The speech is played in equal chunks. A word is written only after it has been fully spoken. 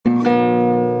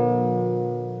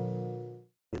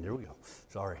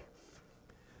Sorry.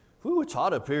 Whew, it's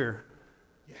hot up here.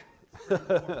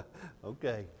 Yeah.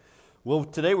 Okay. Well,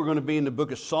 today we're going to be in the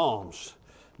book of Psalms,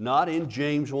 not in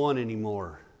James 1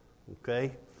 anymore.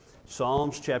 Okay?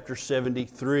 Psalms chapter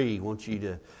 73. I want you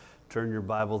to turn your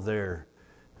Bible there.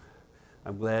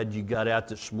 I'm glad you got out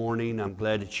this morning. I'm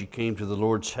glad that you came to the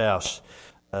Lord's house.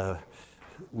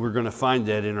 We're going to find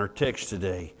that in our text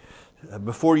today.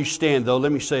 Before you stand, though,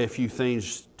 let me say a few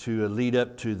things to lead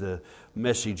up to the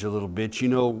message a little bit. You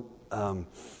know,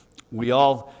 we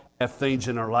all have things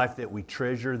in our life that we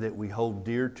treasure, that we hold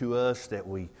dear to us, that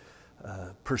we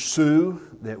pursue,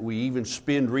 that we even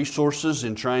spend resources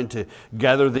in trying to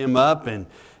gather them up.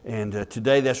 And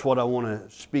today that's what I want to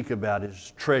speak about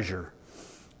is treasure.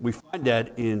 We find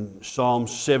that in Psalm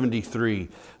 73.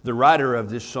 The writer of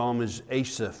this psalm is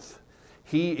Asaph.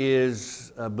 He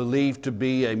is believed to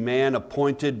be a man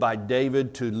appointed by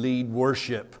David to lead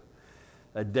worship.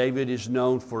 David is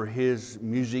known for his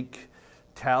music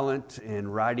talent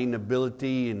and writing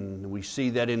ability, and we see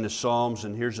that in the Psalms.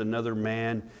 And here's another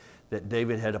man that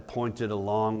David had appointed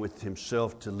along with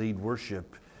himself to lead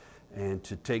worship and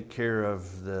to take care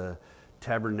of the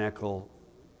tabernacle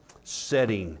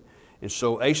setting. And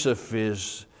so Asaph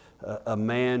is a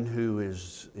man who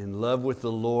is in love with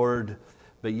the Lord,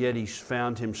 but yet he's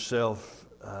found himself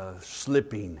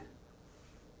slipping.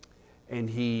 And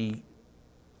he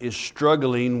is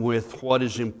struggling with what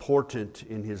is important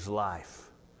in his life.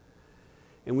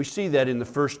 And we see that in the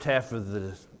first half of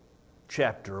the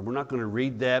chapter. We're not going to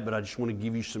read that, but I just want to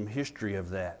give you some history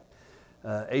of that.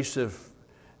 Asaph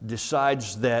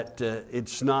decides that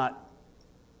it's not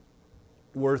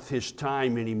worth his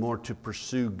time anymore to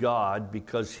pursue God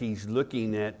because he's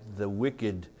looking at the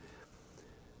wicked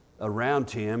around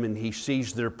him, and he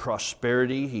sees their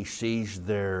prosperity, he sees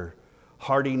their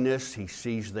hardiness, he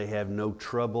sees they have no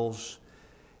troubles,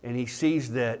 and he sees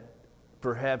that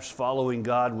perhaps following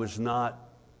God was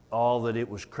not all that it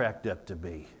was cracked up to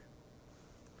be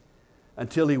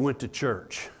until he went to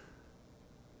church.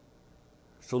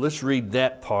 So let's read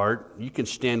that part. You can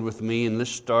stand with me, and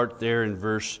let's start there in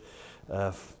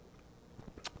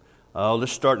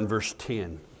let's start in verse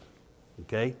 10.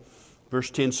 Okay? Verse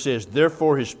 10 says,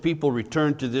 "Therefore his people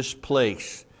return to this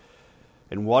place,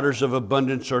 and waters of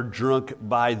abundance are drunk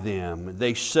by them.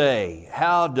 They say,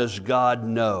 how does God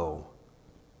know?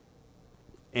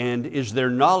 And is their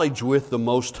knowledge with the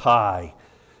Most High?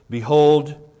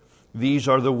 Behold, these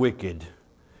are the wicked,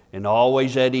 and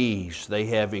always at ease they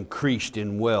have increased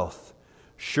in wealth.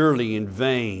 Surely in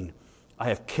vain I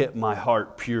have kept my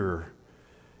heart pure,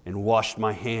 and washed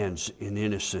my hands in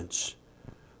innocence.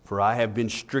 For I have been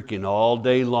stricken all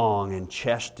day long and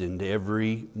chastened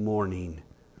every morning."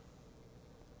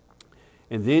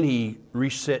 And then he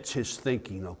resets his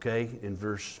thinking, okay, in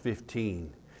verse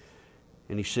 15.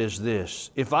 And he says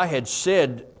this, "If I had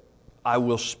said, I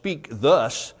will speak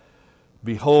thus,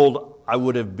 behold, I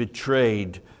would have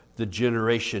betrayed the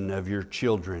generation of your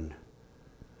children.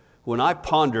 When I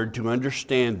pondered to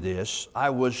understand this,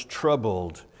 I was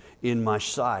troubled in my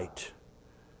sight,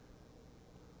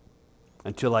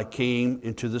 until I came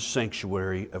into the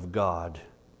sanctuary of God.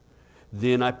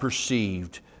 Then I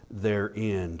perceived their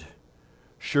end.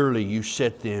 Surely you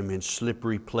set them in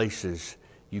slippery places.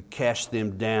 You cast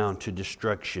them down to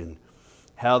destruction.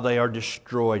 How they are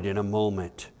destroyed in a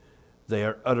moment. They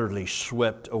are utterly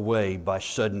swept away by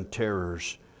sudden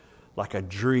terrors. Like a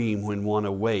dream when one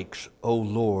awakes, O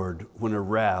Lord, when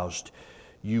aroused,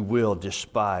 you will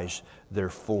despise their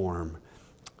form."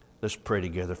 Let's pray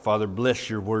together. Father,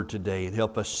 bless your word today and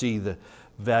help us see the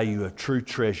value of true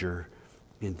treasure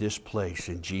in this place.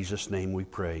 In Jesus' name we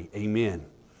pray. Amen.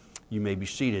 You may be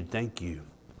seated. Thank you.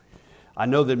 I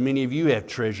know that many of you have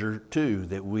treasure too,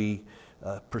 that we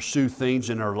pursue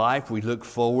things in our life. We look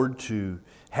forward to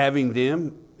having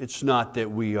them. It's not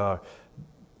that we are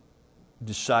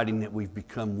deciding that we've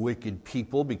become wicked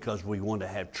people because we want to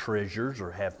have treasures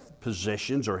or have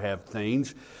possessions or have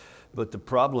things. But the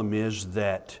problem is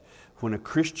that when a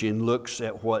Christian looks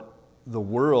at what the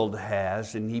world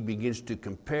has and he begins to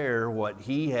compare what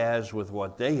he has with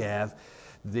what they have,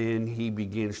 then he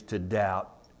begins to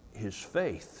doubt his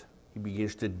faith. He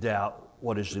begins to doubt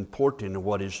what is important and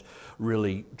what is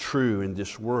really true in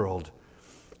this world.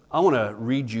 I want to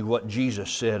read you what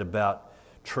Jesus said about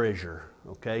treasure,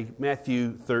 okay?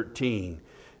 Matthew 13,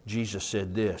 Jesus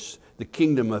said this, "The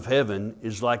kingdom of heaven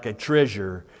is like a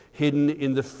treasure hidden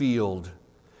in the field,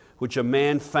 which a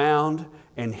man found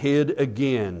and hid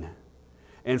again.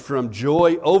 And from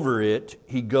joy over it,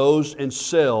 he goes and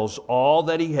sells all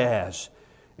that he has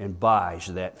and buys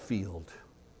that field."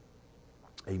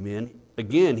 Amen.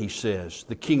 Again, he says,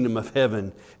 the kingdom of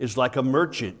heaven is like a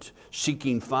merchant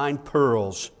seeking fine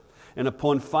pearls. And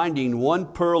upon finding one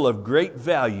pearl of great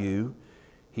value,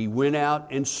 he went out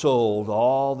and sold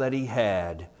all that he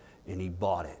had, and he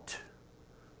bought it.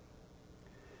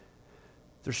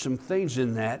 There's some things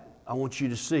in that I want you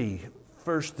to see.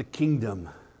 First, the kingdom.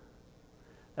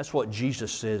 That's what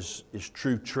Jesus says is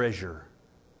true treasure,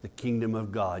 the kingdom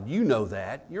of God. You know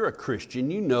that. You're a Christian.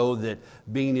 You know that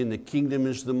being in the kingdom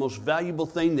is the most valuable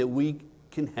thing that we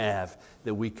can have,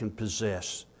 that we can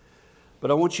possess.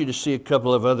 But I want you to see a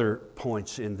couple of other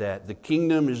points in that. The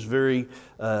kingdom is very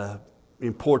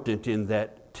important in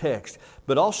that text,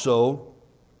 but also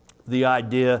the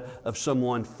idea of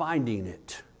someone finding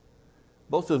it.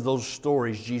 Both of those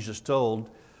stories Jesus told,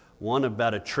 one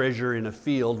about a treasure in a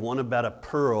field, one about a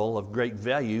pearl of great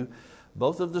value,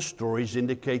 both of the stories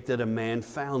indicate that a man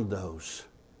found those.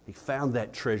 He found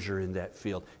that treasure in that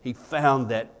field. He found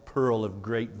that pearl of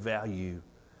great value.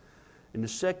 And the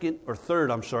third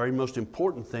most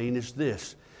important thing is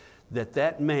this,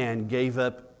 that man gave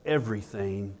up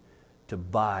everything to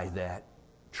buy that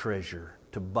treasure,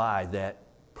 to buy that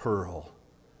pearl.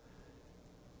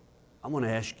 I want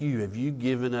to ask you, have you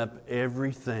given up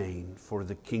everything for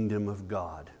the kingdom of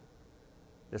God?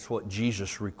 That's what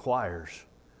Jesus requires.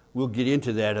 We'll get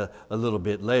into that a little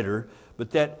bit later,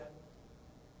 but that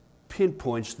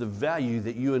pinpoints the value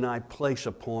that you and I place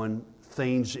upon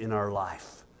things in our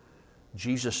life.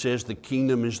 Jesus says the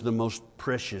kingdom is the most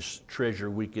precious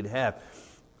treasure we could have.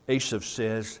 Asaph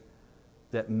says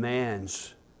that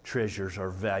man's treasures are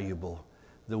valuable.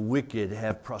 The wicked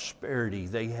have prosperity.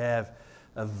 They have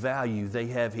a value.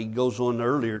 He goes on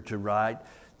earlier to write,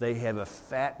 they have a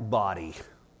fat body.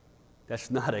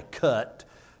 That's not a cut.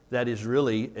 That is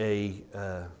really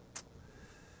a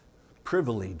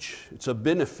privilege. It's a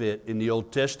benefit in the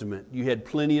Old Testament. You had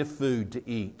plenty of food to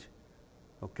eat.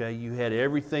 Okay, you had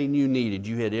everything you needed.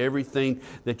 You had everything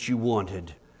that you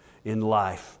wanted in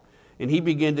life. And he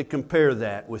began to compare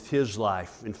that with his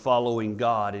life in following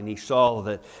God, and he saw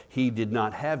that he did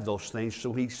not have those things.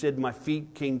 So he said, my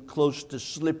feet came close to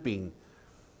slipping.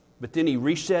 But then he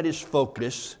reset his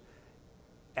focus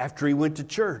after he went to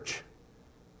church.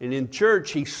 And in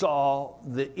church, he saw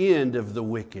the end of the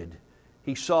wicked.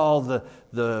 He saw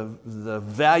the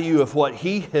value of what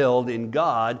he held in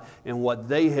God and what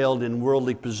they held in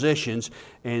worldly possessions,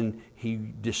 and he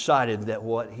decided that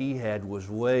what he had was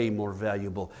way more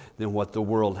valuable than what the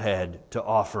world had to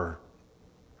offer.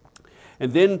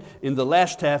 And then in the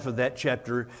last half of that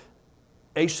chapter,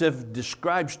 Asaph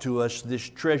describes to us this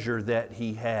treasure that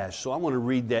he has. So I want to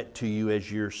read that to you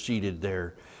as you're seated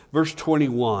there. Verse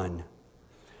 21,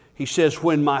 he says,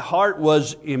 when my heart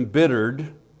was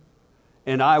embittered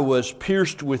and I was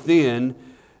pierced within,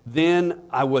 then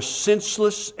I was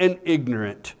senseless and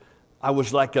ignorant. I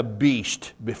was like a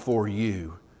beast before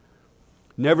you.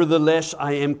 Nevertheless,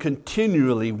 I am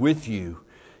continually with you.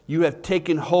 You have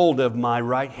taken hold of my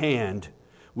right hand.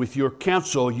 With your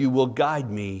counsel you will guide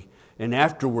me, and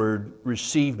afterward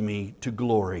receive me to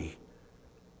glory.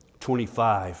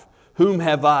 25. Whom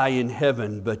have I in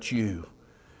heaven but you?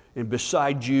 And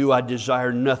beside you I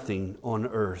desire nothing on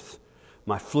earth.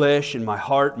 My flesh and my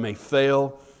heart may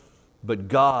fail, but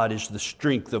God is the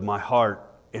strength of my heart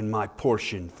and my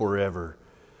portion forever.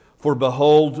 For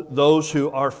behold, those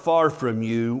who are far from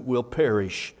you will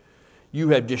perish. You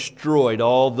have destroyed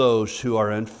all those who are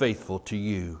unfaithful to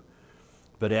you.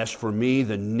 But as for me,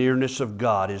 the nearness of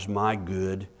God is my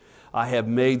good. I have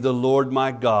made the Lord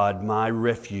my God my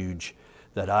refuge,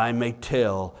 that I may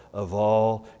tell of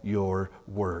all your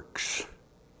works.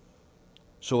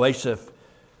 So Asaph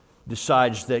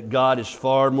decides that God is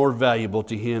far more valuable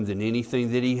to him than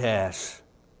anything that he has.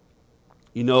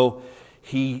 You know,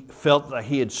 he felt that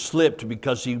he had slipped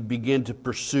because he began to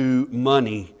pursue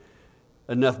money,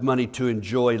 enough money to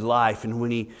enjoy life. And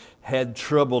when he had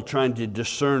trouble trying to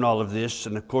discern all of this,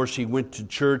 and of course he went to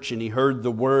church and he heard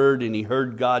the word and he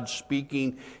heard God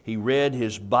speaking. He read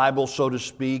his Bible, so to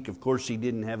speak. Of course he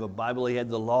didn't have a Bible. He had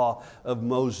the law of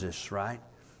Moses, right?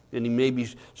 And he maybe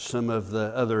some of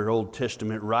the other Old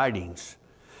Testament writings.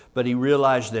 But he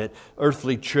realized that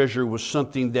earthly treasure was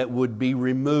something that would be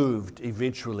removed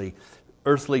eventually.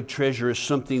 Earthly treasure is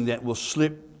something that will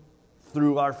slip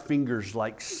through our fingers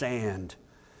like sand.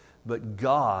 But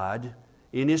God,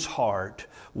 in his heart,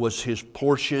 was his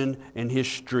portion and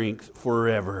his strength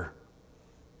forever.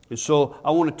 And so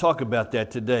I want to talk about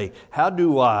that today. How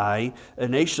do and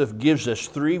Asaph gives us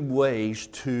 3 ways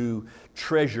to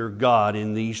treasure God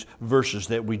in these verses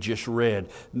that we just read.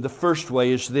 The first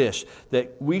way is this,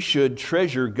 that we should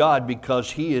treasure God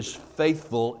because he is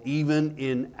faithful even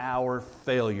in our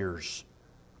failures.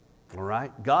 All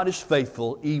right? God is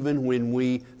faithful even when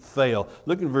we fail.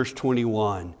 Look at verse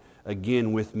 21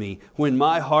 again with me. When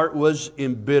my heart was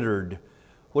embittered.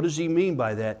 What does he mean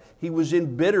by that? He was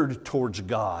embittered towards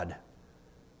God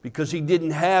because he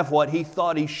didn't have what he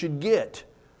thought he should get.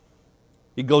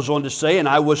 He goes on to say, and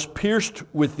I was pierced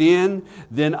within,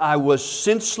 then I was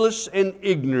senseless and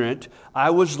ignorant. I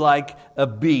was like a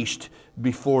beast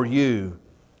before you.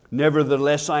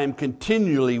 Nevertheless, I am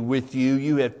continually with you.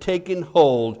 You have taken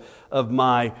hold of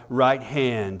my right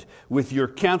hand. With your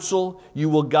counsel you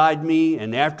will guide me,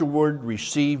 and afterward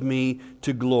receive me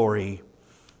to glory.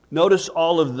 Notice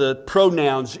all of the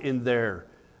pronouns in there.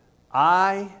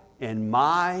 I and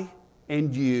my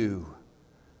and you.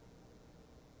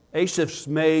 Asaph's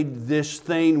made this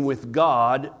thing with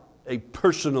God a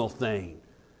personal thing.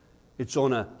 It's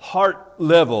on a heart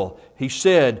level. He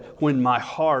said, when my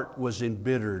heart was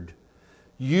embittered.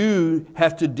 You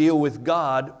have to deal with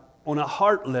God on a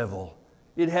heart level.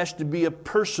 It has to be a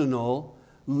personal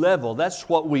level. That's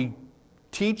what we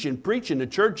teach and preach in the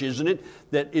church, isn't it?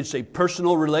 That it's a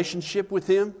personal relationship with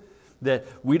Him. That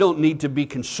we don't need to be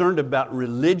concerned about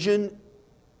religion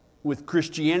with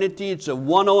Christianity. It's a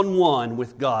one-on-one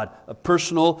with God, a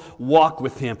personal walk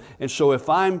with Him. And so if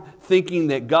I'm thinking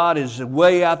that God is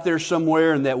way out there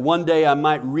somewhere and that one day I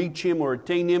might reach Him or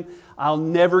attain Him, I'll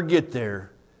never get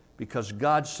there because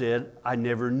God said, I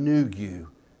never knew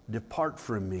you. Depart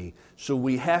from me. So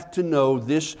we have to know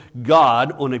this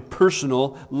God on a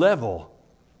personal level.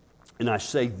 And I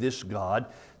say this God,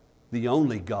 the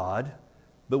only God,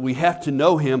 but we have to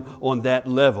know Him on that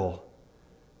level.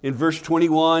 In verse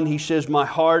 21, he says, my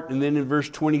heart, and then in verse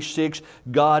 26,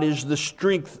 God is the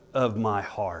strength of my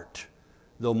heart,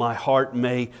 though my heart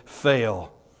may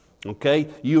fail. Okay?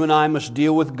 You and I must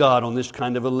deal with God on this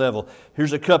kind of a level.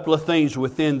 Here's a couple of things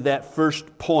within that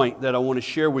first point that I want to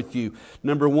share with you.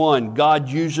 Number one, God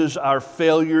uses our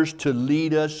failures to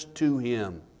lead us to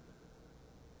Him.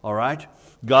 All right?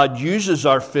 God uses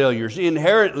our failures.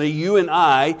 Inherently, you and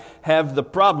I have the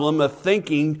problem of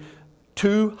thinking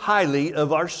too highly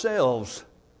of ourselves.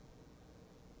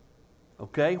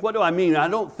 Okay? What do I mean? I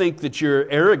don't think that you're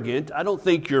arrogant. I don't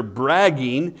think you're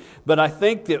bragging. But I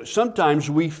think that sometimes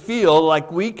we feel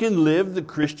like we can live the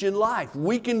Christian life.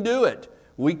 We can do it.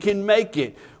 We can make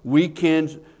it. We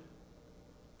can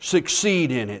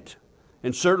succeed in it.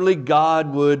 And certainly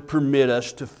God would permit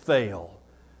us to fail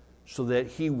so that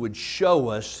He would show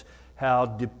us how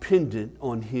dependent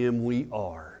on Him we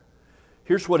are.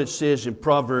 Here's what it says in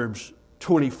Proverbs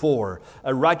 24.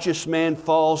 A righteous man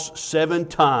falls 7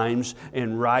 times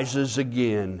and rises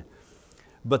again,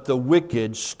 but the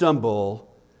wicked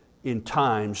stumble in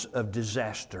times of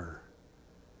disaster.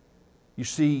 You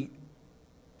see,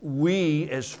 we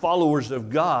as followers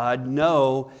of God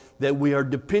know that we are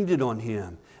dependent on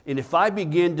Him. And if I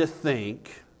begin to think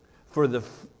for the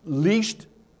least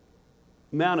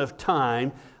amount of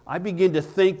time, I begin to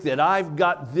think that I've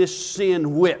got this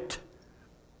sin whipped,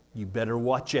 you better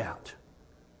watch out.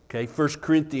 Okay, 1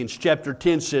 Corinthians chapter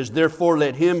 10 says, therefore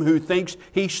let him who thinks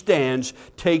he stands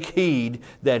take heed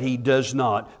that he does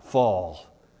not fall.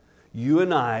 You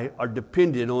and I are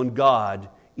dependent on God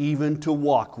even to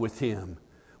walk with Him.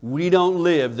 We don't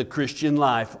live the Christian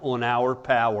life on our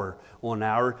power, on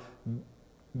our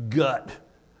gut,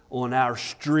 on our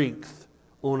strength,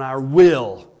 on our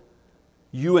will.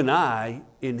 You and I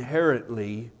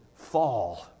inherently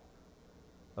fall.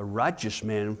 A righteous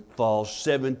man falls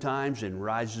 7 times and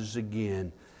rises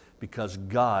again because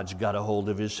God's got a hold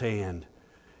of his hand.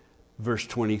 Verse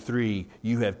 23,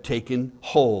 you have taken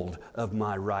hold of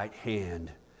my right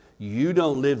hand. You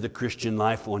don't live the Christian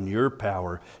life on your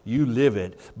power. You live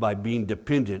it by being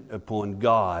dependent upon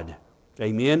God.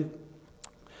 Amen?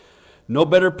 No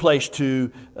better place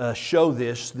to show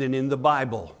this than in the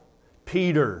Bible.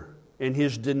 Peter and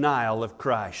his denial of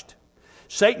Christ.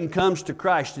 Satan comes to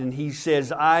Christ and he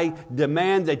says, I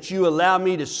demand that you allow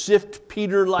me to sift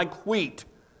Peter like wheat.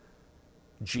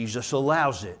 Jesus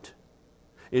allows it.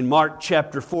 In Mark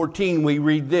chapter 14 we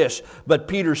read this, but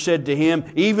Peter said to him,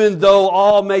 even though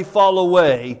all may fall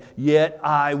away, yet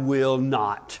I will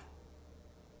not.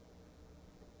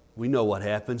 We know what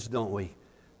happens, don't we?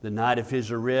 The night of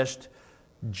his arrest,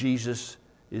 Jesus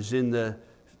is in the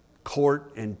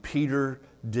court and Peter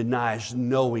denies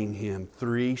knowing Him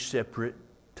 3 separate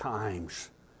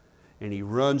times. And he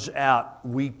runs out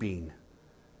weeping.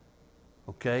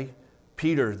 Okay?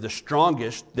 Peter, the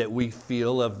strongest that we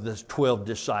feel of the 12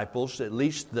 disciples, at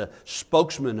least the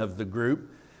spokesman of the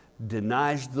group,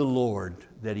 denies the Lord,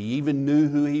 that he even knew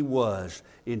who He was,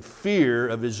 in fear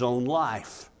of his own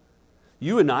life.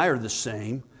 You and I are the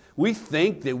same. We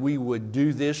think that we would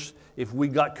do this if we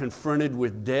got confronted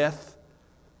with death,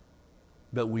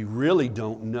 but we really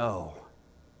don't know.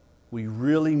 We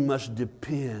really must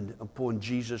depend upon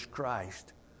Jesus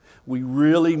Christ. We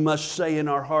really must say in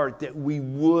our heart that we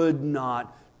would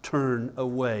not turn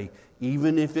away,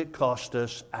 even if it cost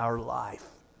us our life.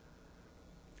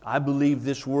 I believe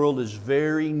this world is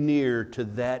very near to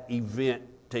that event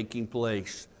taking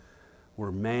place,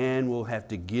 where man will have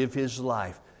to give his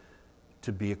life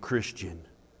to be a Christian,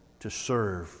 to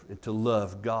serve and to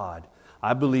love God.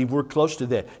 I believe we're close to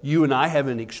that. You and I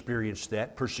haven't experienced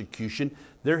that persecution.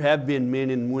 There have been men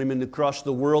and women across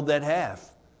the world that have.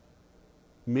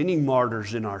 Many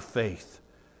martyrs in our faith.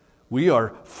 We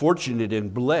are fortunate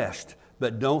and blessed,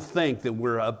 but don't think that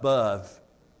we're above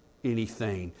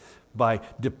anything. By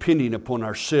depending upon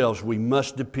ourselves, we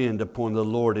must depend upon the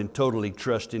Lord and totally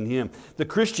trust in Him. The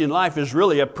Christian life is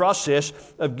really a process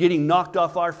of getting knocked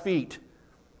off our feet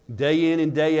day in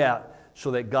and day out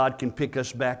so that God can pick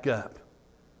us back up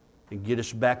and get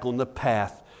us back on the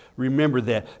path. Remember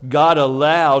that. God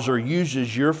allows or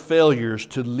uses your failures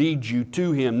to lead you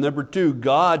to Him. Number two,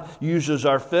 God uses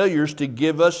our failures to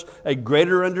give us a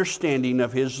greater understanding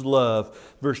of His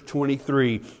love. Verse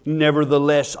 23,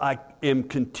 nevertheless, I am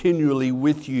continually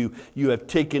with you. You have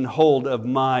taken hold of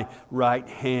my right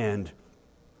hand.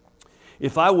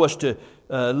 If I was to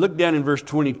look down in verse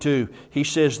 22, he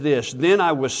says this, then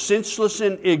I was senseless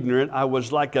and ignorant. I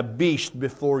was like a beast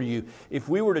before you. If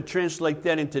we were to translate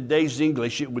that in today's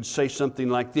English, it would say something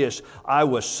like this, I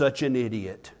was such an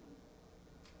idiot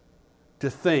to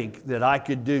think that I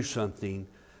could do something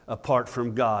apart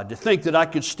from God, to think that I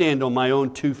could stand on my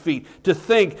own 2 feet, to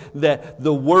think that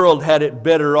the world had it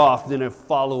better off than a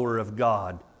follower of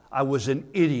God. I was an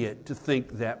idiot to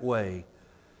think that way.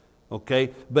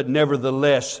 Okay, but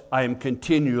nevertheless, I am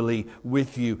continually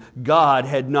with you. God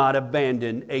had not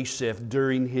abandoned Asaph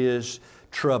during his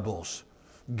troubles.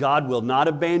 God will not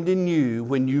abandon you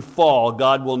when you fall.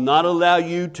 God will not allow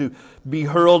you to be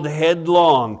hurled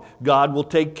headlong. God will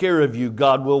take care of you.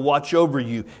 God will watch over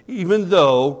you. Even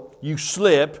though you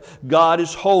slip, God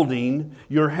is holding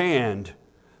your hand.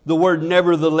 The word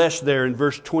nevertheless there in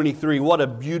verse 23, what a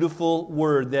beautiful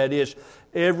word that is.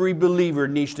 Every believer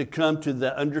needs to come to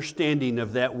the understanding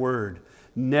of that word.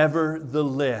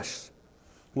 Nevertheless.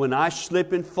 When I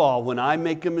slip and fall, when I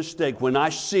make a mistake, when I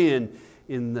sin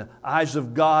in the eyes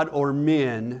of God or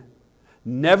men,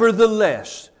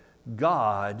 nevertheless,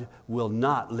 God will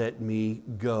not let me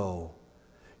go.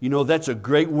 You know, that's a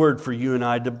great word for you and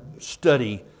I to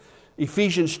study.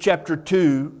 Ephesians chapter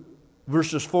 2,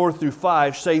 verses 4 through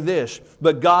 5 say this,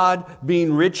 but God,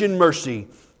 being rich in mercy,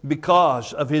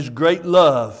 because of His great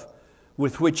love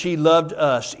with which He loved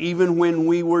us, even when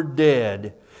we were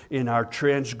dead in our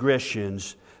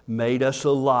transgressions, made us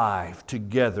alive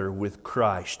together with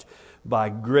Christ. By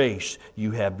grace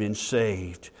you have been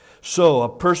saved. So a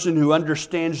person who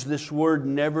understands this word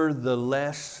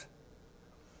nevertheless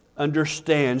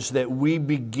understands that we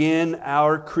begin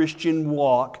our Christian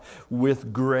walk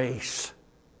with grace.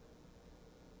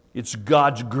 It's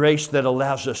God's grace that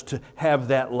allows us to have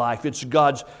that life. It's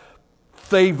God's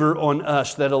favor on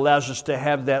us that allows us to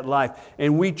have that life.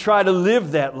 And we try to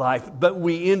live that life, but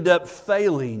we end up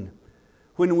failing.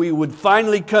 When we would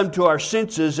finally come to our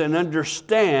senses and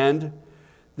understand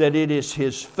that it is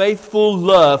His faithful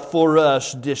love for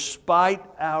us despite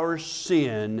our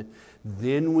sin,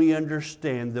 then we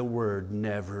understand the word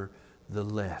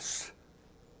nevertheless.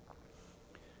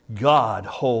 God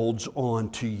holds on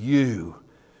to you,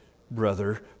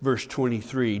 brother. Verse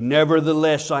 23,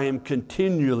 nevertheless, I am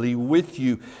continually with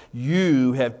you.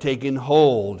 You have taken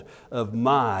hold of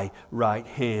my right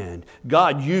hand.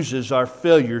 God uses our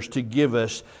failures to give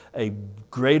us a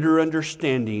greater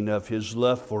understanding of His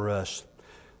love for us.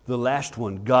 The last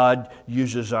one, God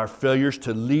uses our failures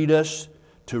to lead us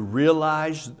to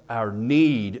realize our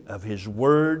need of His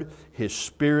Word, His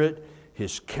Spirit,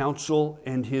 His counsel,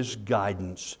 and His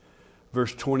guidance.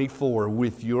 Verse 24,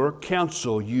 with your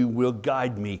counsel you will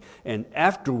guide me, and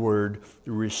afterward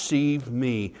receive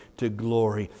me to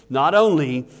glory. Not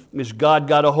only has God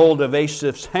got a hold of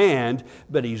Asaph's hand,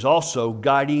 but He's also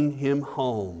guiding him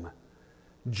home.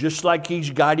 Just like He's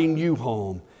guiding you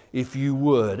home, if you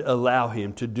would allow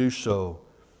Him to do so.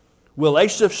 Will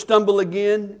Asaph stumble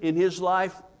again in his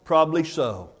life? Probably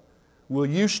so. Will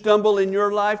you stumble in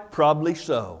your life? Probably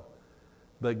so.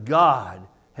 But God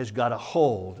has got a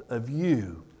hold of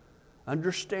you.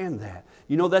 Understand that.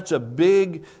 You know, that's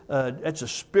a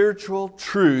spiritual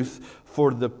truth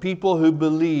for the people who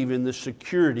believe in the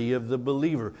security of the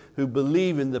believer, who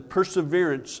believe in the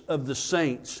perseverance of the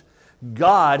saints.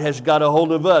 God has got a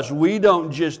hold of us. We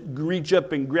don't just reach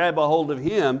up and grab a hold of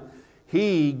Him.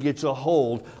 He gets a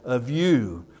hold of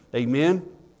you. Amen?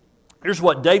 Here's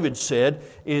what David said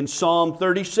in Psalm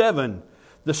 37.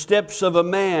 The steps of a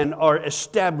man are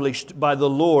established by the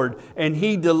Lord, and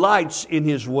He delights in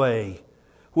his way.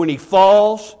 When he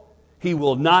falls, he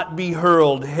will not be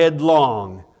hurled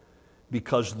headlong,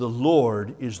 because the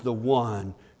Lord is the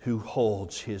one who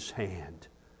holds his hand.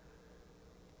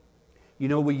 You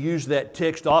know, we use that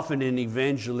text often in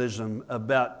evangelism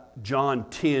about John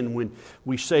 10 when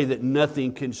we say that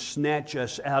nothing can snatch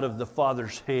us out of the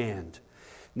Father's hand.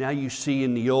 Now you see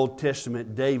in the Old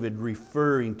Testament David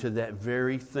referring to that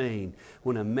very thing.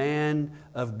 When a man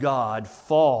of God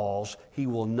falls, he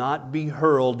will not be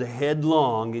hurled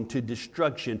headlong into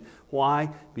destruction.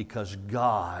 Why? Because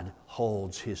God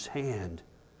holds his hand.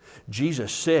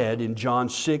 Jesus said in John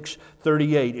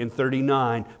 6:38 and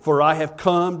 39, "For I have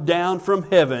come down from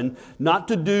heaven not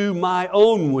to do my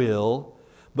own will,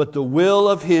 but the will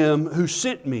of Him who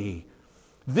sent me.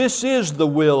 This is the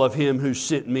will of Him who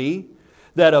sent me,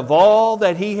 that of all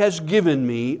that He has given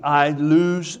me I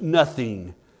lose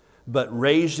nothing, but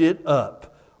raise it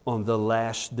up on the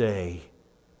last day."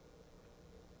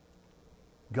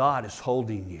 God is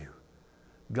holding you.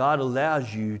 God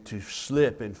allows you to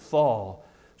slip and fall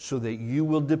so that you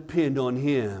will depend on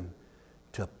Him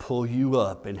to pull you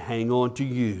up and hang on to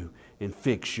you and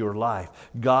fix your life.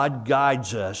 God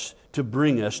guides us to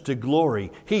bring us to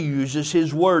glory. He uses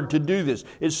His Word to do this.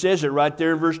 It says it right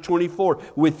there in verse 24.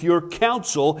 "With your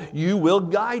counsel you will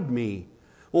guide me."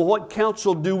 Well, what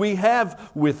counsel do we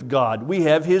have with God? We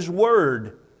have His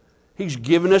Word. He's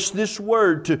given us this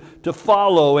Word to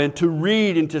follow and to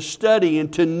read and to study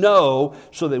and to know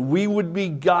so that we would be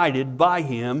guided by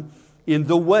Him in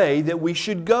the way that we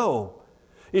should go.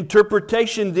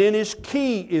 Interpretation then is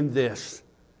key in this.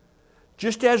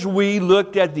 Just as we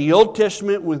looked at the Old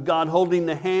Testament with God holding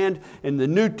the hand and the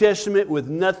New Testament with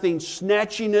nothing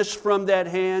snatching us from that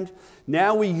hand,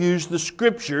 now we use the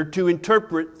Scripture to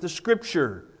interpret the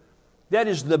Scripture. That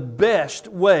is the best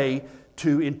way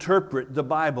to interpret the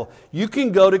Bible. You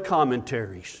can go to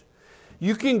commentaries.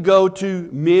 You can go to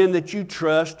men that you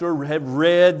trust or have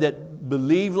read that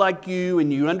believe like you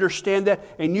and you understand that,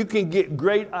 and you can get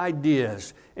great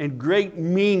ideas and great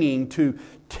meaning to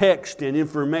text and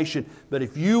information. But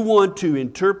if you want to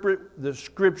interpret the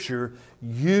Scripture,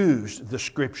 use the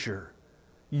Scripture.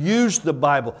 Use the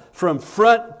Bible. From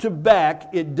front to back,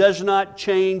 it does not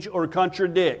change or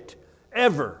contradict.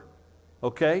 Ever.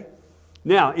 Okay?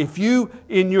 Now, if you,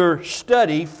 in your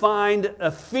study, find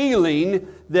a feeling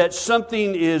that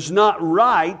something is not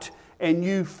right and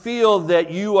you feel that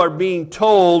you are being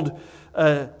told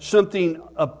something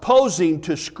opposing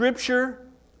to Scripture,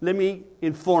 let me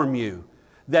inform you,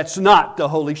 that's not the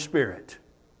Holy Spirit.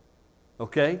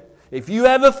 Okay? If you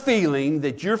have a feeling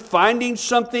that you're finding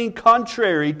something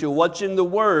contrary to what's in the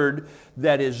Word,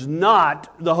 that is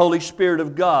not the Holy Spirit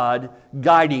of God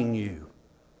guiding you.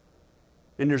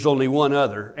 And there's only one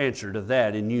other answer to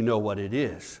that, and you know what it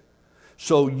is.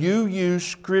 So you use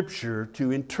Scripture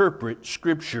to interpret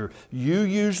Scripture. You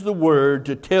use the Word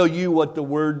to tell you what the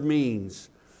Word means.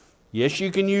 Yes,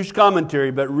 you can use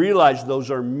commentary, but realize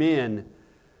those are men.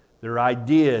 Their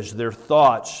ideas, their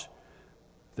thoughts.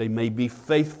 They may be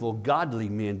faithful, godly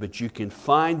men, but you can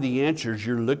find the answers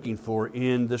you're looking for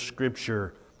in the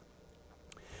Scripture.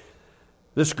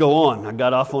 Let's go on. I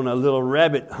got off on a little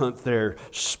rabbit hunt there.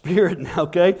 Spirit,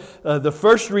 okay? The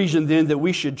first reason then that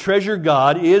we should treasure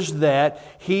God is that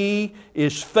He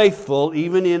is faithful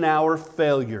even in our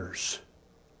failures.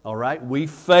 All right? We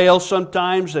fail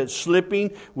sometimes at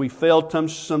slipping. We fail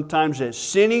sometimes at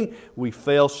sinning. We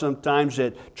fail sometimes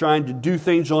at trying to do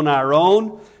things on our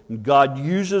own. And God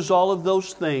uses all of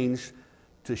those things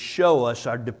to show us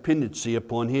our dependency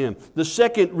upon Him. The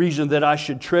second reason that I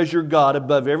should treasure God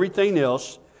above everything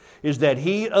else is that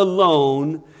He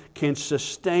alone can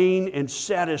sustain and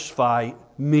satisfy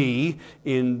me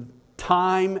in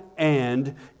time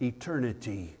and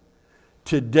eternity.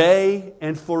 Today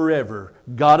and forever,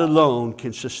 God alone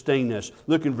can sustain us.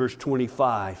 Look in verse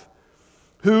 25.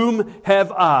 "Whom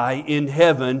have I in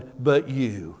heaven but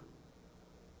you?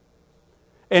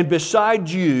 And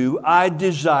besides you, I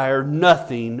desire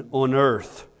nothing on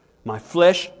earth. My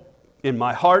flesh and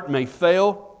my heart may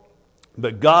fail,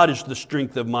 but God is the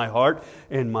strength of my heart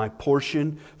and my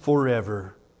portion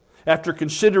forever." After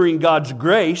considering God's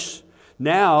grace,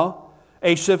 now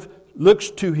Asaph looks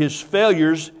to his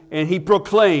failures and he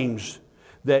proclaims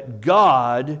that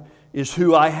God is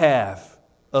who I have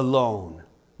alone.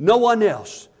 No one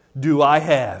else do I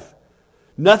have.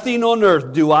 Nothing on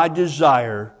earth do I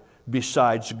desire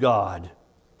besides God.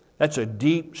 That's a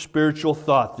deep spiritual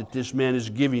thought that this man is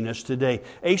giving us today.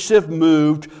 Asaph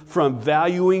moved from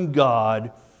valuing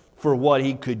God for what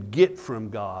he could get from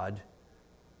God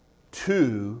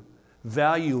to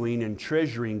valuing and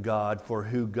treasuring God for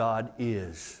who God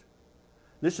is.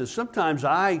 Listen, sometimes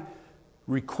I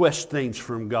request things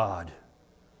from God.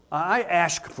 I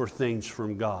ask for things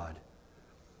from God.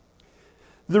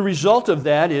 The result of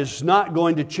that is not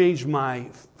going to change my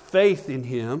faith in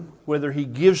Him, whether He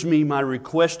gives me my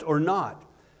request or not.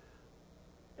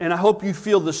 And I hope you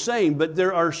feel the same, but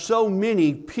there are so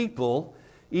many people,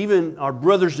 even our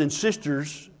brothers and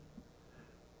sisters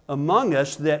among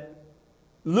us, that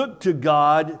look to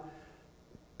God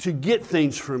to get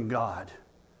things from God.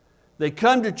 They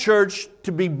come to church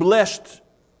to be blessed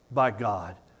by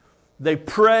God. They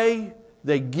pray,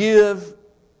 they give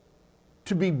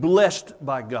to be blessed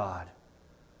by God.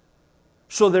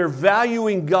 So they're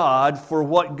valuing God for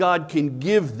what God can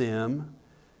give them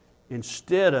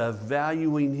instead of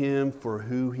valuing Him for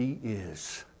who He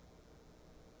is.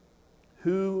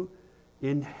 Who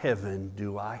in heaven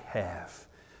do I have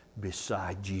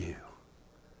beside you?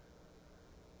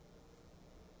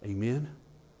 Amen?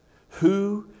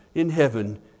 Who in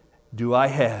heaven do I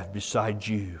have beside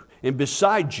you? And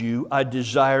beside you I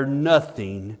desire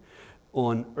nothing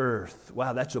on earth.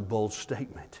 Wow, that's a bold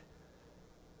statement.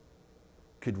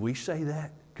 Could we say that?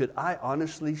 Could I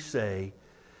honestly say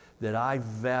that I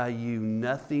value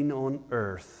nothing on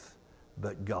earth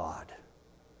but God?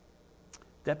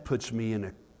 That puts me in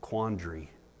a quandary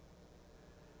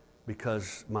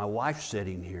because my wife's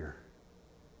sitting here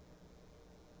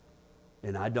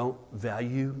and I don't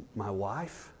value my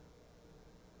wife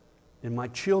and my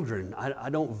children.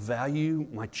 I don't value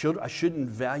my children. I shouldn't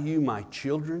value my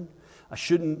children. I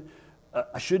shouldn't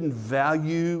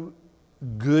value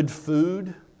good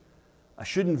food. I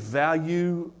shouldn't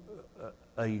value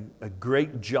a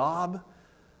great job.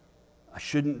 I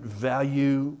shouldn't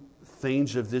value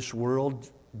things of this world,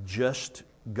 just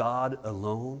God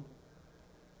alone.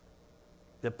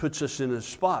 That puts us in a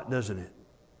spot, doesn't it?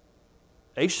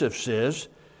 Asaph says,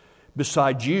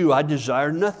 beside you I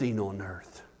desire nothing on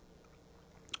earth.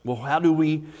 Well, how do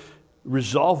we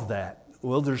resolve that?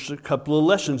 Well, there's a couple of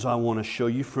lessons I want to show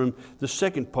you from the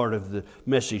second part of the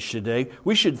message today.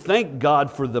 We should thank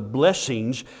God for the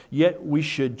blessings, yet we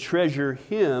should treasure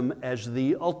Him as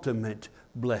the ultimate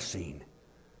blessing.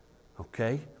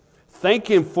 Okay? Thank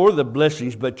Him for the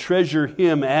blessings, but treasure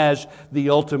Him as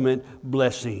the ultimate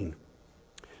blessing.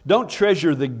 Don't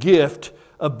treasure the gift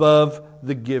above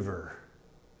the giver.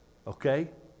 Okay?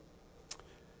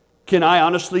 Can I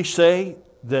honestly say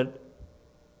that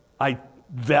I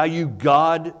value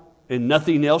God and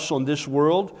nothing else on this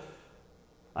world?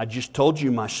 I just told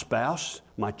you my spouse,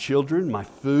 my children, my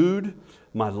food,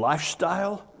 my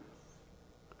lifestyle.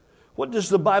 What does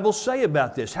the Bible say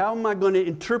about this? How am I going to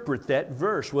interpret that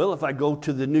verse? Well, if I go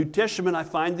to the New Testament, I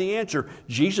find the answer.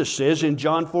 Jesus says in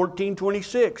John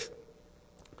 14:26,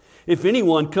 if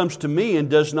anyone comes to me and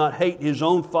does not hate his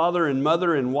own father and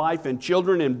mother and wife and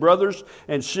children and brothers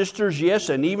and sisters, yes,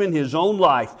 and even his own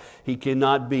life, he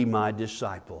cannot be my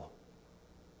disciple.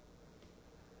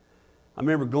 I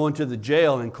remember going to the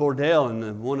jail in Cordell,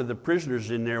 and one of the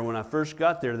prisoners in there, when I first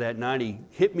got there that night, he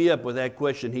hit me up with that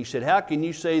question. He said, how can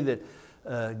you say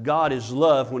that God is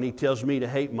love when He tells me to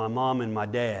hate my mom and my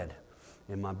dad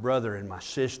and my brother and my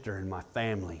sister and my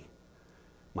family,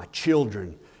 my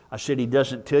children? I said, He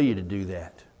doesn't tell you to do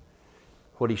that.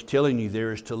 What He's telling you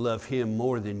there is to love Him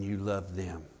more than you love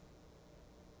them.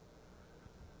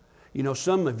 You know,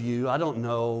 some of you, I don't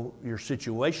know your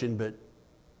situation, but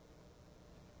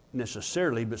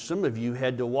some of you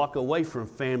had to walk away from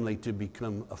family to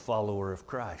become a follower of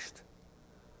Christ.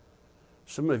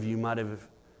 Some of you might have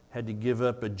had to give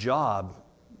up a job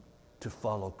to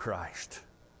follow Christ.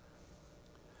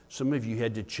 Some of you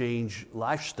had to change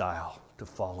lifestyle to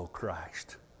follow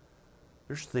Christ.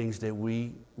 There's things that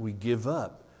we give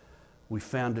up. We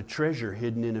found a treasure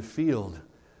hidden in a field.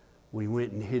 We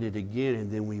went and hid it again, and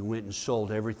then we went and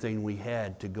sold everything we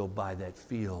had to go buy that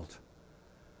field.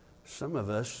 Some of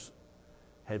us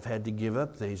have had to give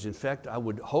up things. In fact, I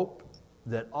would hope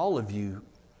that all of you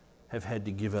have had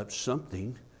to give up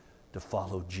something to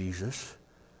follow Jesus.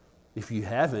 If you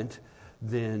haven't,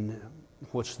 then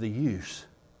what's the use?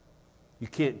 You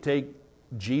can't take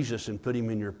Jesus and put Him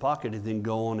in your pocket and then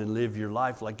go on and live your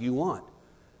life like you want.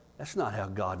 That's not how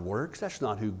God works. That's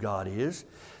not who God is.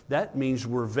 That means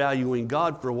we're valuing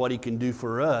God for what He can do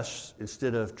for us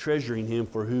instead of treasuring Him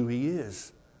for who He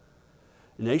is.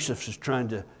 And Asaph is trying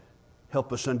to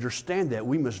help us understand that.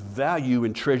 We must value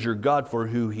and treasure God for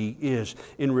who He is.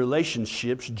 In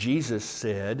relationships, Jesus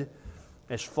said,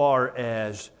 as far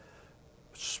as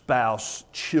spouse,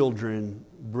 children,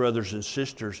 brothers and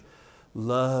sisters,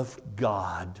 love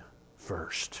God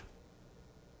first.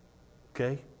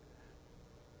 Okay?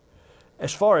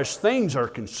 As far as things are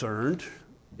concerned,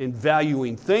 in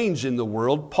valuing things in the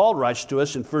world, Paul writes to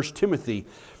us in 1 Timothy,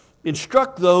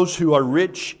 instruct those who are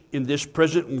rich in this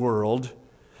present world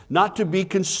not to be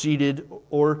conceited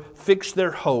or fix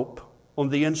their hope on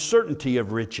the uncertainty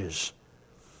of riches,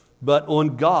 but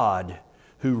on God,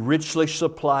 who richly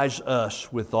supplies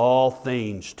us with all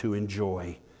things to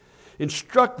enjoy.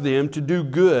 Instruct them to do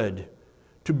good,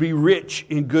 to be rich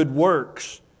in good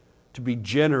works, to be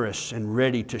generous and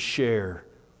ready to share,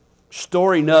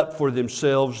 storing up for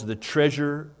themselves the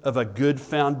treasure of a good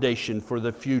foundation for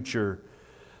the future,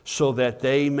 so that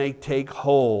they may take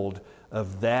hold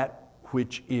of that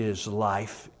which is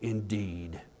life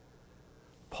indeed.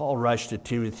 Paul writes to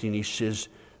Timothy and he says,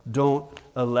 don't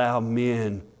allow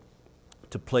men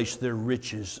to place their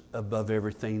riches above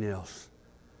everything else.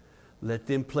 Let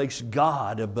them place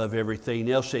God above everything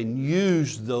else and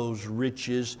use those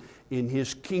riches in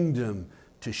His kingdom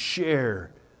to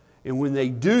share. And when they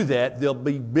do that, they'll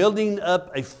be building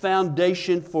up a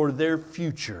foundation for their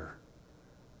future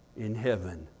in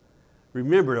heaven.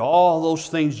 Remember, all those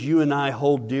things you and I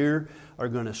hold dear are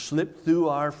going to slip through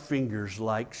our fingers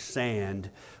like sand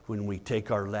when we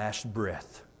take our last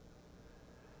breath.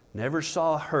 Never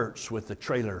saw a Hertz with a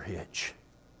trailer hitch.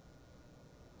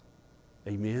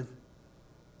 Amen?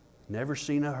 Never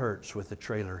seen a Hertz with a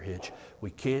trailer hitch.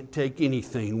 We can't take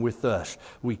anything with us.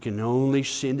 We can only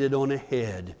send it on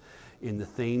ahead in the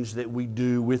things that we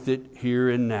do with it here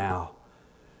and now.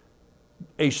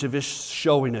 Asaph is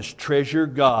showing us, treasure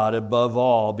God above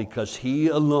all, because He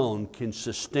alone can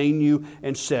sustain you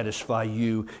and satisfy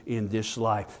you in this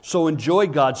life. So enjoy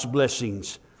God's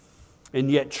blessings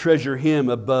and yet treasure Him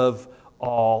above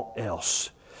all else.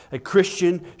 A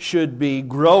Christian should be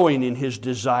growing in his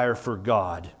desire for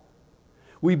God.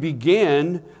 We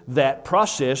begin that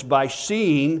process by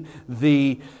seeing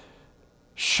the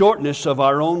shortness of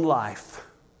our own life.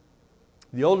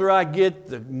 The older I get,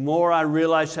 the more I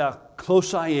realize how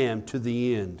close I am to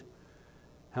the end.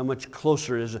 How much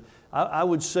closer it is. I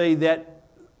would say that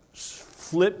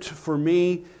flipped for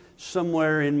me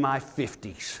somewhere in my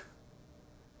 50s.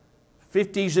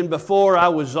 50s and before, I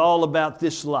was all about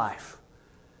this life.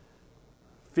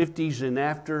 50s and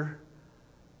after,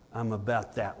 I'm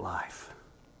about that life.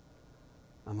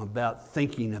 I'm about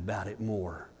thinking about it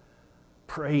more,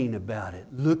 praying about it,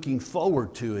 looking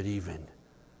forward to it even,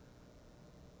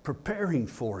 preparing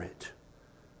for it,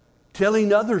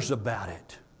 telling others about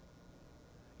it.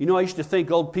 You know, I used to think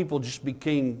old people just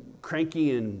became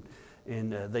cranky and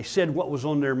they said what was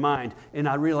on their mind, and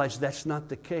I realized that's not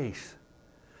the case.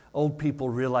 Old people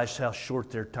realize how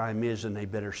short their time is, and they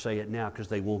better say it now because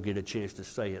they won't get a chance to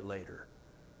say it later.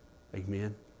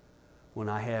 Amen? When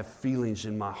I have feelings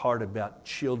in my heart about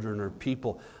children or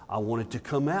people, I want it to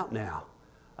come out now.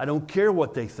 I don't care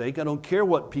what they think. I don't care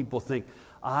what people think.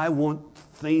 I want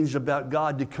things about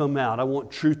God to come out. I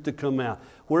want truth to come out.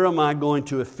 Where am I going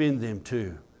to offend them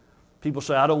to? People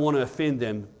say, I don't want to offend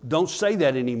them. Don't say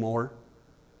that anymore.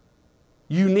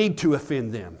 You need to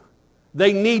offend them.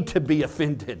 They need to be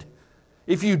offended.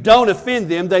 If you don't offend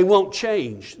them, they won't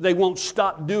change. They won't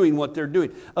stop doing what they're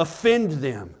doing. Offend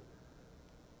them.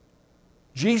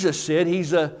 Jesus said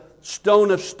He's a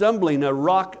stone of stumbling, a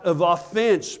rock of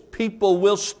offense. People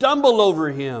will stumble over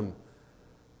Him.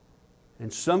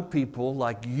 And some people,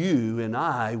 like you and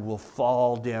I, will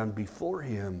fall down before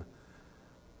Him.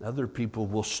 Other people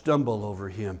will stumble over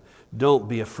Him. Don't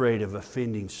be afraid of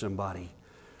offending somebody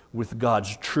with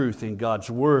God's truth and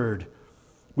God's Word.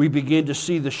 We begin to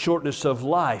see the shortness of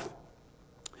life.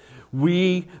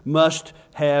 We must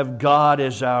have God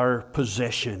as our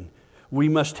possession. We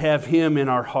must have Him in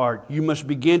our heart. You must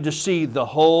begin to see the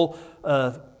whole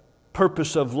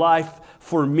purpose of life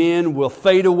for men will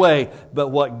fade away, but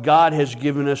what God has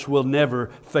given us will never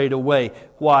fade away.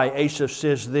 Why? Asaph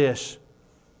says this,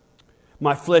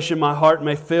 my flesh and my heart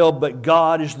may fail, but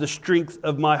God is the strength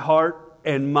of my heart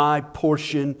and my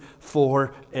portion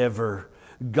forever.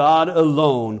 God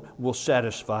alone will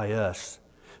satisfy us.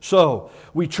 So,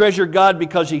 we treasure God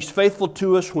because He's faithful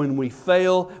to us when we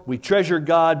fail. We treasure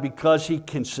God because He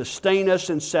can sustain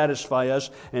us and satisfy us.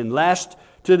 And last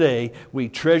today, we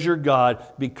treasure God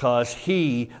because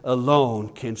He alone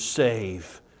can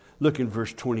save. Look in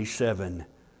verse 27.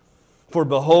 For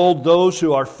behold, those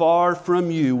who are far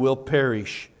from you will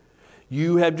perish.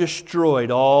 You have destroyed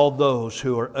all those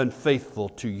who are unfaithful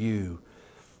to you.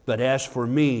 But as for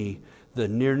me, the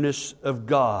nearness of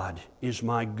God is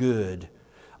my good.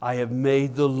 I have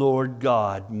made the Lord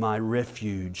God my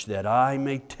refuge, that I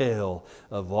may tell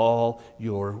of all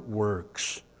your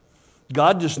works.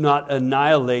 God does not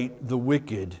annihilate the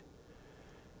wicked.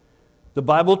 The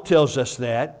Bible tells us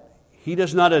that. He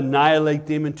does not annihilate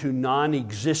them into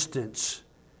non-existence.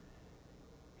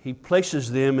 He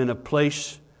places them in a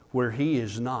place where He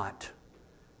is not.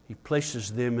 He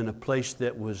places them in a place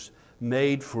that was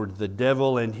made for the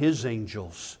devil and his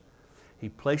angels. He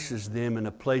places them in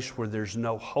a place where there's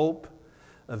no hope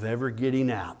of ever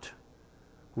getting out,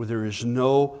 where there is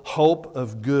no hope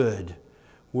of good,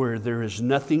 where there is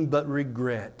nothing but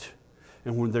regret,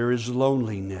 and where there is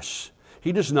loneliness.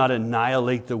 He does not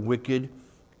annihilate the wicked.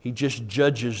 He just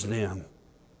judges them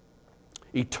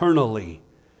eternally.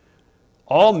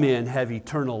 All men have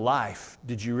eternal life.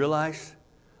 Did you realize?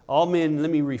 All men, let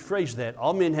me rephrase that.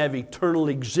 All men have eternal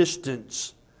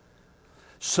existence.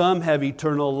 Some have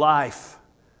eternal life.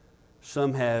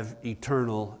 Some have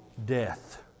eternal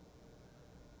death.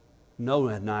 No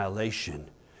annihilation.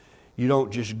 You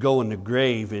don't just go in the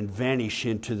grave and vanish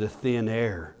into the thin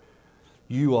air.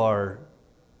 You are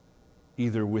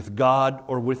either with God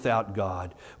or without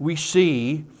God. We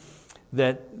see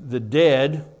that the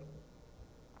dead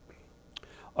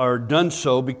are done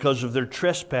so because of their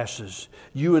trespasses.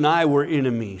 You and I were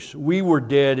enemies. We were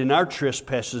dead in our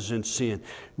trespasses and sin.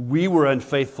 We were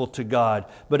unfaithful to God.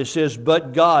 But it says,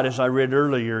 but God, as I read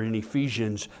earlier in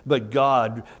Ephesians, but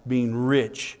God, being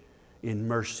rich in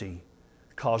mercy,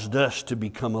 caused us to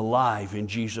become alive in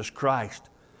Jesus Christ.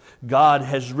 God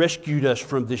has rescued us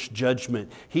from this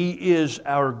judgment. He is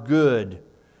our good.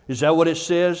 Is that what it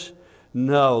says?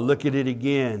 No, look at it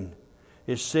again.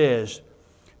 It says,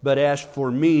 but as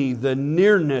for me, the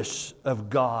nearness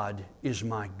of God is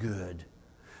my good.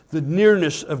 The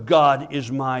nearness of God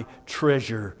is my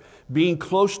treasure. Being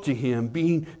close to Him,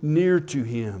 being near to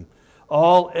Him.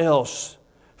 All else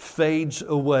fades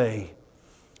away.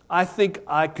 I think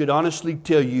I could honestly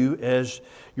tell you as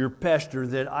your pastor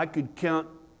that I could count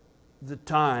the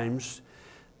times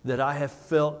that I have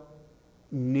felt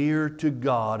near to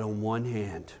God on one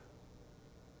hand.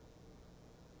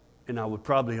 And I would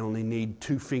probably only need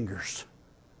 2 fingers,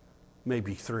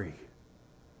 maybe 3.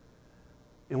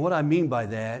 And what I mean by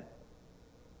that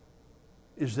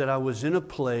is that I was in a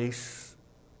place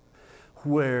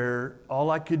where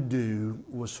all I could do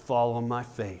was fall on my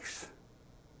face.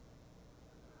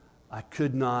 I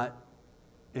could not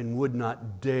and would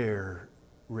not dare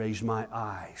raise my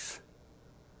eyes.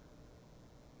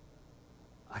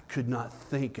 I could not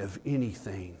think of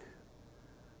anything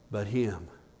but Him.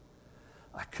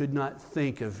 I could not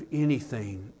think of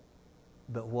anything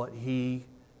but what He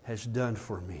has done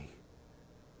for me.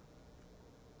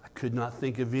 I could not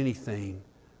think of anything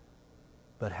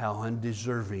but how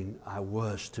undeserving I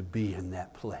was to be in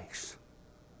that place.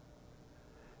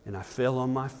 And I fell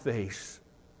on my face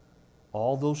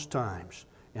all those times,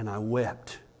 and I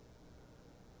wept.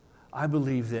 I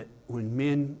believe that when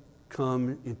men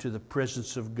come into the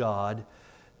presence of God,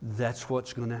 that's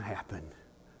what's going to happen.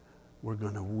 We're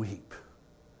going to weep.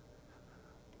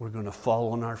 We're going to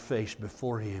fall on our face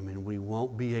before Him, and we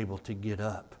won't be able to get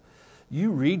up.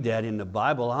 You read that in the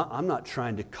Bible. I'm not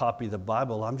trying to copy the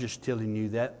Bible. I'm just telling you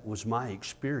that was my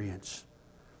experience.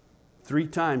 3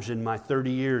 times in my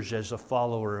 30 years as a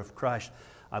follower of Christ,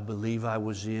 I believe I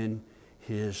was in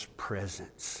His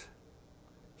presence.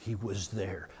 He was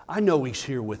there. I know He's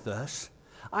here with us.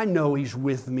 I know He's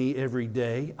with me every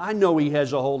day. I know He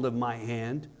has a hold of my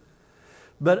hand.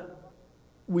 But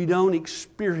we don't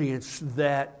experience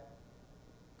that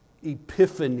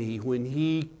epiphany when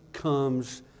He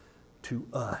comes to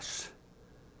us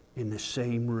in the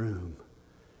same room,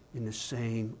 in the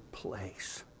same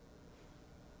place.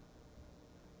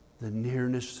 The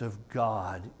nearness of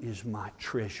God is my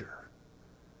treasure,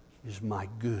 is my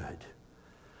good.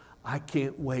 I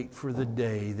can't wait for the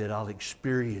day that I'll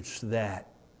experience that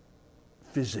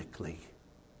physically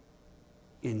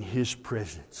in His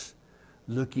presence,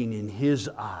 looking in His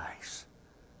eyes,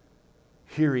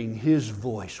 hearing His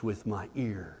voice with my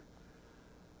ear.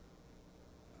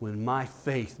 When my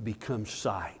faith becomes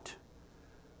sight,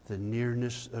 the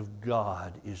nearness of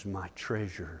God is my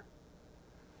treasure.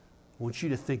 I want you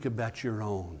to think about your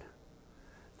own.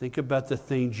 Think about the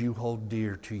things you hold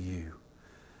dear to you.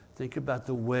 Think about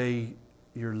the way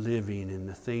you're living and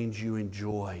the things you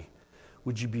enjoy.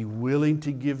 Would you be willing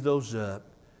to give those up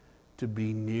to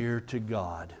be near to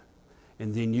God?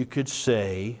 And then you could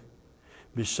say,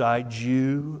 besides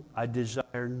you, I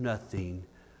desire nothing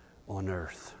on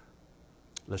earth.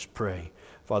 Let's pray.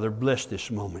 Father, bless this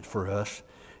moment for us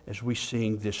as we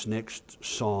sing this next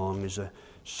song as a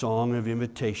song of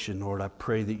invitation. Lord, I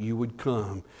pray that you would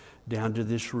come down to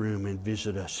this room and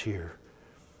visit us here.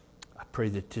 I pray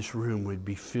that this room would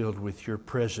be filled with your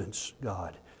presence,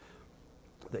 God,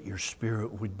 that your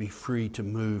Spirit would be free to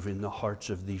move in the hearts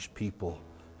of these people,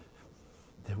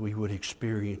 that we would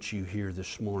experience you here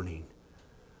this morning.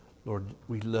 Lord,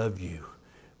 we love you.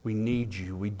 We need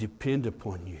you. We depend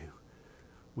upon you.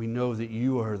 We know that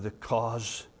you are the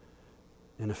cause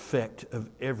and effect of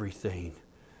everything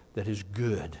that is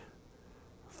good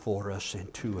for us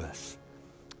and to us.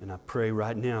 And I pray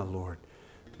right now, Lord,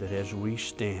 that as we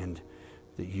stand,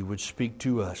 that you would speak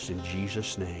to us in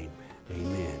Jesus' name.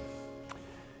 Amen.